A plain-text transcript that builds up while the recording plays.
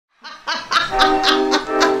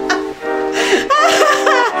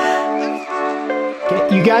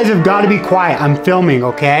guys have got to be quiet. I'm filming,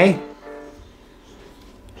 okay?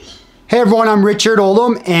 Hey everyone, I'm Richard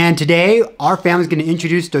Oldham, and today our family's going to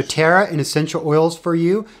introduce doTERRA and essential oils for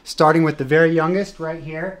you, starting with the very youngest right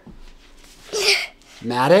here,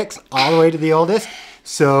 Maddox, all the way to the oldest.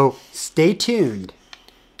 So stay tuned.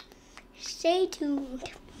 Stay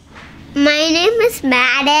tuned. My name is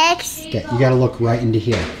Maddox. Okay, you got to look right into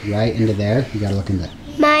here, right into there. You got to look into.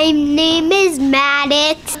 My name is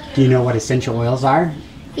Maddox. Do you know what essential oils are?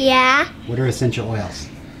 Yeah. What are essential oils?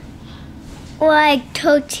 Like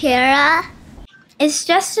doTERRA. It's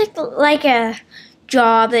just like a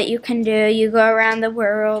job that you can do. You go around the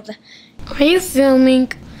world. Are you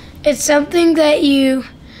filming? It's something that you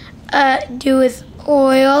do with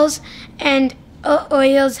oils, and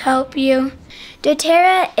oils help you.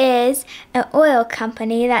 doTERRA is an oil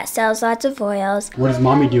company that sells lots of oils. What does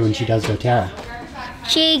mommy do when she does doTERRA?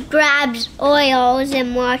 She grabs oils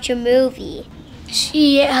and watch a movie.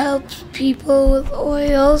 She helps people with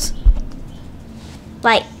oils.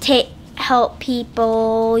 Like help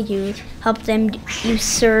people, you help them, you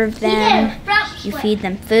serve them, you feed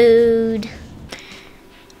them food.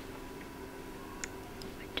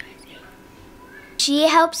 She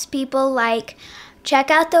helps people like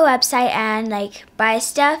check out the website and like buy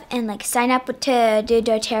stuff and like sign up to do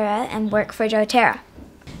doTERRA and work for doTERRA.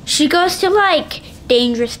 She goes to like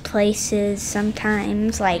dangerous places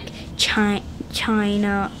sometimes, like China,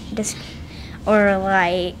 or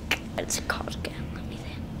like, what's it called again?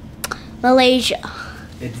 Malaysia.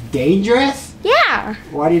 It's dangerous? Yeah.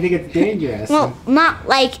 Why do you think it's dangerous? Well, not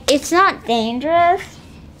like, it's not dangerous.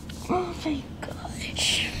 Oh my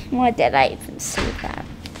gosh. Why did I even say that?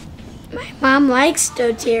 My mom likes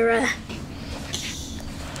doTERRA.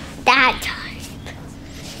 That time.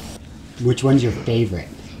 Which one's your favorite?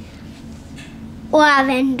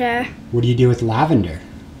 Lavender. What do you do with lavender?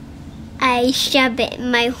 I shove it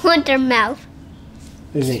in my winter mouth.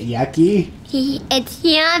 Is it yucky? It's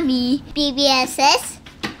yummy. BBSS.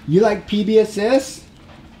 You like PBSS?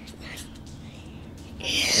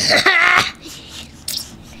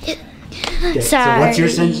 Okay, so what's your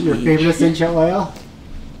favorite essential oil?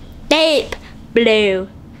 Deep blue.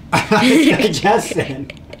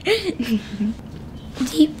 Justin.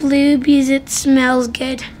 Deep blue because it smells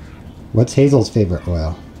good. What's Hazel's favorite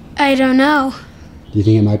oil? I don't know. Do you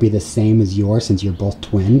think it might be the same as yours since you're both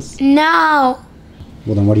twins? No.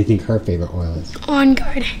 Well, then what do you think her favorite oil is? On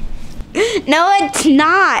guard. No, it's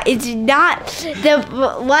not. It's not the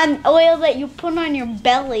one oil that you put on your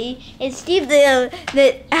belly. It's deep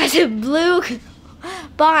that has a blue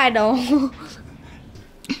bottle.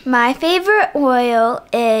 My favorite oil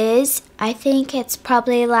is, I think it's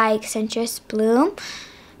probably like Citrus Bloom.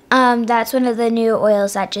 That's one of the new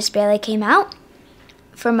oils that just barely came out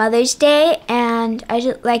for Mother's Day, and I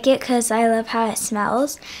just like it because I love how it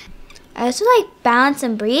smells. I also like Balance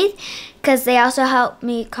and Breathe because they also help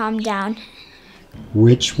me calm down.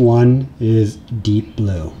 Which one is deep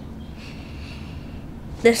blue?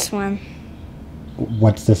 This one.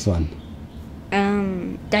 What's this one?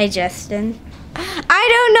 Digestion. I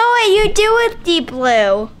don't know what you do with deep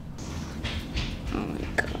blue. Oh my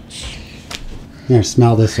gosh. Here,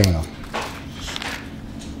 smell this oil.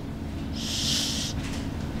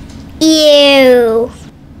 Ew.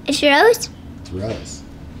 It's rose? It's rose.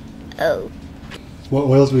 Oh. What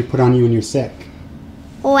oils do we put on you when you're sick?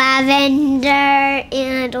 Lavender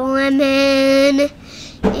and lemon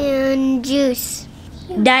and juice.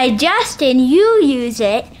 Digestion, you use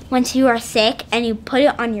it once you are sick and you put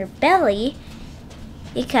it on your belly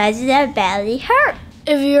because the belly hurt.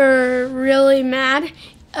 If you're really mad,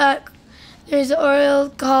 there's an oil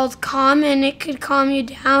called Calm, and it could calm you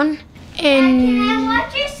down. And Can I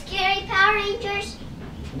watch your scary Power Rangers?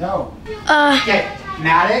 No. Okay,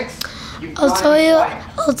 Maddox. I'll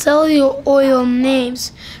tell you oil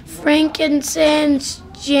names: frankincense,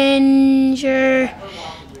 ginger,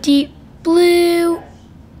 deep blue,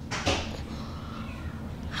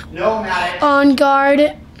 No, Maddox. On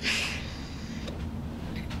guard.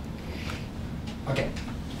 Okay.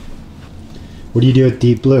 What do you do with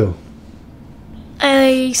deep blue?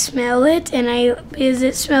 I smell it, and because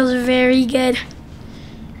it smells very good.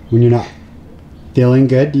 When you're not feeling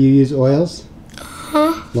good, do you use oils?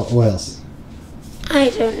 Huh? What oils? I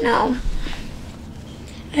don't know.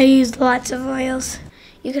 I use lots of oils.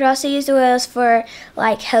 You could also use the oils for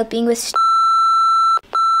like helping with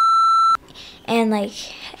and like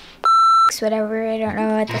whatever. I don't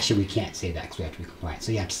know what that Actually, we can't say that because we have to be compliant.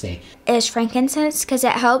 So you have to say is. Frankincense because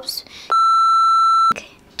it helps.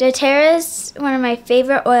 doTERRA is one of my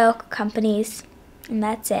favorite oil companies, and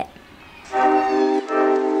that's it.